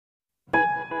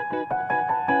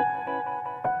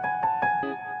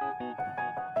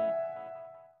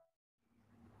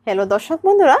Hello দর্শক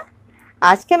বন্ধুরা,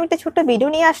 আজকে আমি একটা ছোট্ট ভিডিও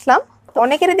নিয়ে আসলাম। তো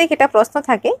অনেকেরই দেখি এটা প্রশ্ন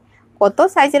থাকে, কত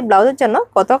সাইজের ব্লাউজের জন্য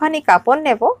কতখানি কাপড়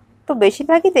নেব। তো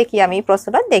বেশিরভাগই দেখি আমি এই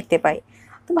প্রশ্নটা দেখতে পাই।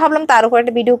 তো ভাবলাম তার উপর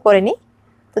একটা ভিডিও করে নিই।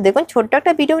 তো দেখুন, ছোট্ট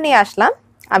একটা ভিডিও নিয়ে আসলাম।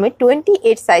 আমি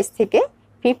 28 সাইজ থেকে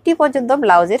 50 পর্যন্ত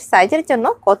ব্লাউজের সাইজের জন্য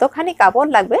কতখানি কাপড়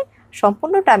লাগবে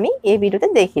সম্পূর্ণটা আমি এই ভিডিওতে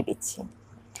দেখিয়ে দিচ্ছি।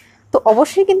 তো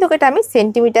অবশ্যই কিন্তু এটা আমি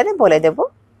সেন্টিমিটারে বলে দেব,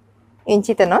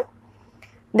 ইঞ্চিতে নয়।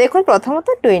 দেখুন, প্রথমত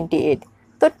 28।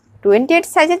 তো 28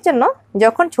 সাইজের জন্য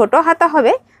যখন ছোট হাতা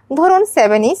হবে, ধরুন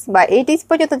 7 ইঞ্চ বা 8 ইঞ্চ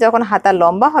পর্যন্ত যখন হাতা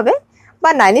লম্বা হবে বা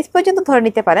 9 ইঞ্চ পর্যন্ত ধরে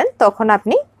নিতে পারেন, তখন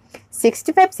আপনি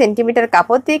 65 সেন্টিমিটার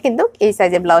কাপড় দিয়ে কিন্তু এই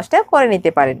সাইজের ব্লাউজটা করে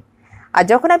নিতে পারেন। আর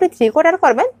যখন আপনি 3/4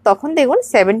 করবেন তখন দেখুন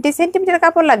 70 সেন্টিমিটার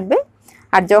কাপড় লাগবে।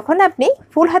 আর যখন আপনি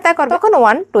ফুল হাতা করবেন তখন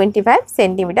 125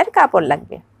 সেন্টিমিটার কাপড়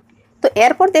লাগবে। তো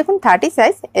এরপর দেখুন 30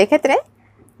 সাইজ, এক্ষেত্রে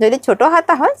যদি ছোট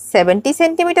হাতা হয় 70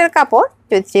 সেন্টিমিটার কাপড়,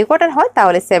 যদি 3/4 হয়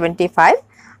তাহলে 75,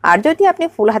 আর যদি আপনি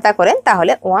ফুল হাতা করেন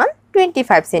তাহলে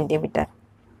 125 সেন্টিমিটার।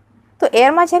 তো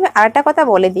এর মাঝে আমি আরেকটা কথা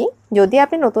বলে দিই, যদি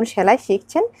আপনি নতুন সেলাই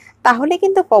শিখছেন তাহলে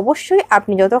কিন্তু অবশ্যই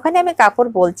আপনি যতখানি আমি কাপড়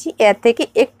বলছি এর থেকে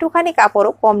একটুখানি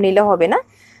কাপড়ও কম নিলে হবে না।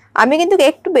 আমি কিন্তু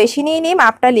একটু বেশি নিয়ে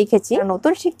মাপটা লিখেছি।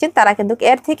 নতুন শিখছেন তারা কিন্তু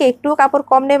এর থেকে একটু কাপড়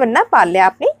কম নেবেন না, পারলে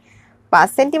আপনি 5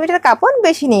 সেন্টিমিটার কাপড়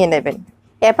বেশি নিয়ে নেবেন।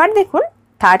 এবার দেখুন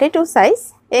 32 সাইজ,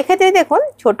 এক্ষেত্রে দেখুন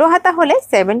ছোট হাতা হলে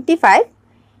 75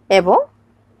 এবং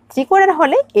 3/4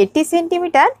 হলে 80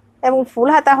 সেন্টিমিটার এবং ফুল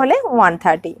হাতা হলে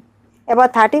 130। এবার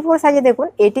 34 সাইজে দেখুন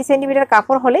 80 সেন্টিমিটার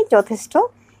কাপড় হলেই যথেষ্ট,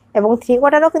 এবং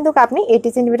 3/4ও কিন্তু আপনি 80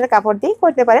 সেন্টিমিটার কাপড় দিয়ে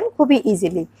করতে পারেন খুবই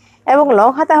ইজিলি। এবং লং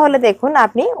হাতা হলে দেখুন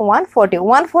আপনি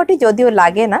 140 যদিও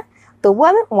লাগে না, তবুও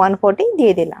আমি 140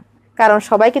 দিয়ে দিলাম, কারণ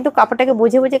সবাই কিন্তু কাপড়টাকে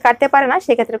বুঝে বুঝে কাটতে পারে না,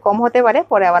 সেক্ষেত্রে কম হতে পারে,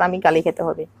 পরে আবার আমি গালি খেতে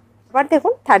হবে। এবার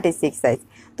দেখুন 36 সাইজ,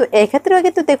 তো এক্ষেত্রেও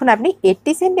কিন্তু দেখুন আপনি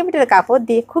 80 সেন্টিমিটার কাপড়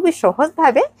দিয়ে খুবই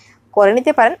সহজভাবে করে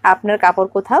নিতে পারেন, আপনার কাপড়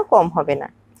কোথাও কম হবে না।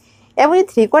 এবং যদি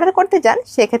 3/4 করতে চান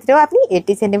সেক্ষেত্রেও আপনি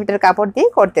 80 সেন্টিমিটার কাপড় দিয়ে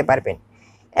করতে পারবেন,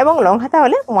 এবং লং হাতা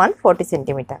হলে 140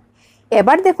 সেন্টিমিটার।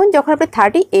 এবার দেখুন যখন আপনি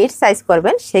 38 সাইজ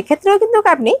করবেন সেক্ষেত্রেও কিন্তু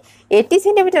আপনি 80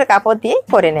 সেন্টিমিটার কাপড় দিয়ে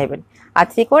করে নেবেন, আর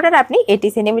 3/4 আপনি 80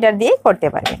 সেন্টিমিটার দিয়ে করতে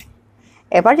পারবেন।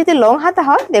 এবার যদি লং হাতা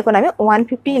হয় দেখুন আমি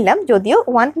 150 নিলাম, যদিও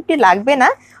 150 লাগবে না,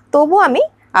 তবু আমি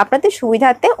আপনাদের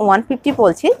সুবিধার্থে 150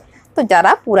 বলছি। তো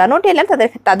যারা পুরানো টেলার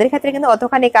তাদের ক্ষেত্রে কিন্তু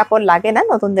অতখানি কাপড় লাগে না,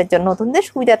 নতুনদের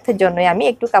সুবিধার্থের জন্যই আমি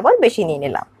একটু কাপড় বেশি নিয়ে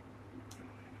নিলাম।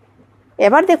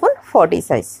 এবার দেখুন 40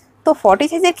 সাইজ, তো 40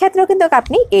 সাইজের ক্ষেত্রেও কিন্তু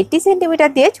আপনি 80 সেন্টিমিটার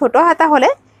দিয়ে ছোট হাতা হলে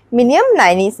মিনিমাম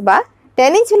 9 ইঞ্চ বা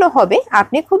 10 ইঞ্চ হলেও হবে,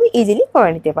 আপনি খুবই ইজিলি করে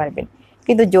নিতে পারবেন।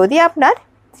 কিন্তু যদি আপনার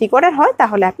 3/4 হয়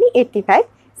তাহলে আপনি 85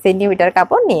 সেন্টিমিটার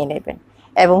কাপড় নিয়ে নেবেন,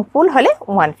 এবং ফুল হলে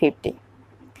 150।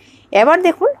 এবার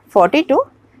দেখুন 42,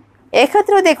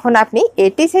 এক্ষেত্রেও দেখুন আপনি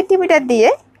 80 সেন্টিমিটার দিয়ে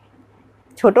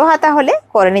ছোট হাতা হলে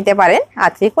করে নিতে পারেন,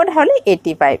 আর 3/4 হলে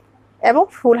 85 এবং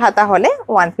ফুল হাতা হলে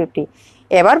 150।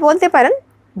 এবার বলতে পারেন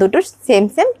দুটো সেম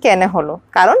কেন হলো,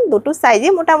 কারণ দুটো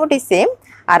সাইজই মোটামুটি সেম,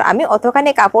 আর আমি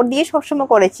অতখানি কাপড় দিয়ে সবসময়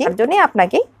করেছি, তার জন্যই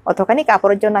আপনাকে অতখানি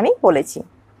কাপড়ের জন্য আমি বলেছি।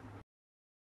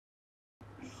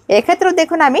 এক্ষেত্রেও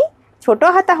দেখুন আমি ছোট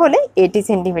হাতা হলে 80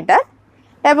 সেন্টিমিটার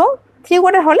এবং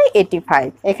 3/4 হলে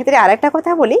 85। এক্ষেত্রে আরেকটা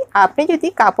কথা বলি, আপনি যদি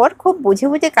কাপড় খুব বুঝে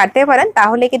বুঝে কাটতে পারেন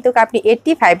তাহলে কিন্তু আপনি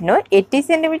 85 নয় 80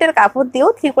 সেন্টিমিটার কাপড় দিয়েও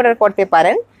 3/4 করতে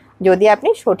পারেন, যদি আপনি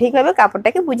সঠিকভাবে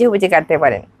কাপড়টাকে বুঝে বুঝে কাটতে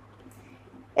পারেন।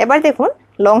 এবার দেখুন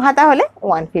লং হাতা হলে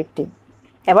 150।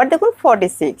 এবার দেখুন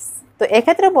 46, তো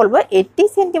এক্ষেত্রে বলবো 80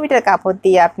 সেন্টিমিটার কাপড়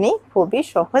দিয়ে আপনি খুবই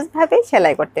সহজভাবে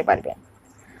সেলাই করতে পারবেন।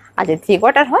 আর যদি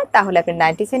 3/4 হয় তাহলে আপনি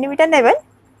 90 সেন্টিমিটার নেবেন,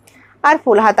 আর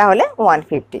ফুল হাতা হলে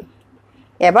 150।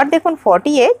 এবার দেখুন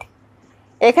 48,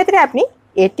 এক্ষেত্রে আপনি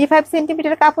 85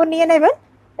 সেন্টিমিটার কাপড় নিয়ে নেবেন,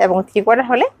 এবং 3/4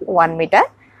 হলে 1 মিটার,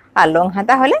 আর লং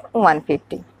হাতা হলে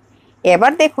 150।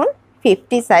 এবার দেখুন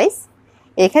 50 সাইজ,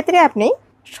 এক্ষেত্রে আপনি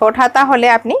শর্ট হাতা হলে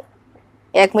আপনি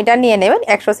 1 মিটার নিয়ে নেবেন,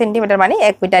 100 সেন্টিমিটার মানে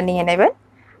 1 মিটার নিয়ে নেবেন,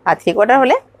 আর 3/4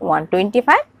 হলে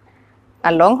 125,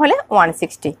 আর লং হলে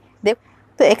 160।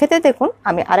 তো এক্ষেত্রে দেখুন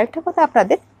আমি আরেকটা কথা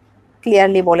আপনাদের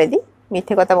ক্লিয়ারলি বলে দিই,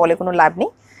 মিথ্যে কথা বলে কোনো লাভ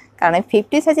নেই, কারণ আমি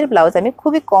 50 সাইজের ব্লাউজ আমি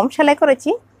খুবই কম সেলাই করেছি,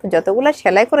 তো যতগুলো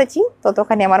সেলাই করেছি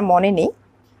ততখানি আমার মনে নেই।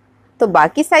 তো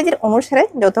বাকি সাইজের অনুসারে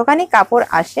যতখানি কাপড়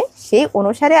আসে সেই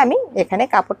অনুসারে আমি এখানে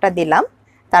কাপড়টা দিলাম,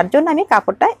 তার জন্য আমি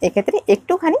কাপড়টা এক্ষেত্রে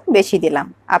একটুখানি বেশি দিলাম।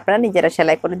 আপনারা নিজেরা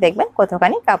সেলাই করে দেখবেন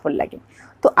কতখানি কাপড় লাগে।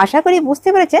 তো আশা করি বুঝতে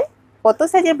পেরেছেন কত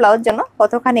সাইজের ব্লাউজ জন্য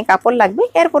কতখানি কাপড় লাগবে।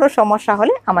 এরপরও সমস্যা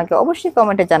হলে আমাকে অবশ্যই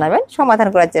কমেন্টে জানাবেন, সমাধান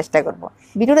করার চেষ্টা করব।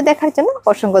 ভিডিওটা দেখার জন্য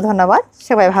অসংখ্য ধন্যবাদ।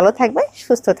 সবাই ভালো থাকবেন,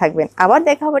 সুস্থ থাকবেন। আবার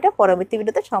দেখা হবে এটা পরবর্তী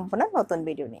ভিডিওতে সম্পূর্ণ নতুন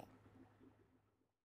ভিডিও নিয়ে।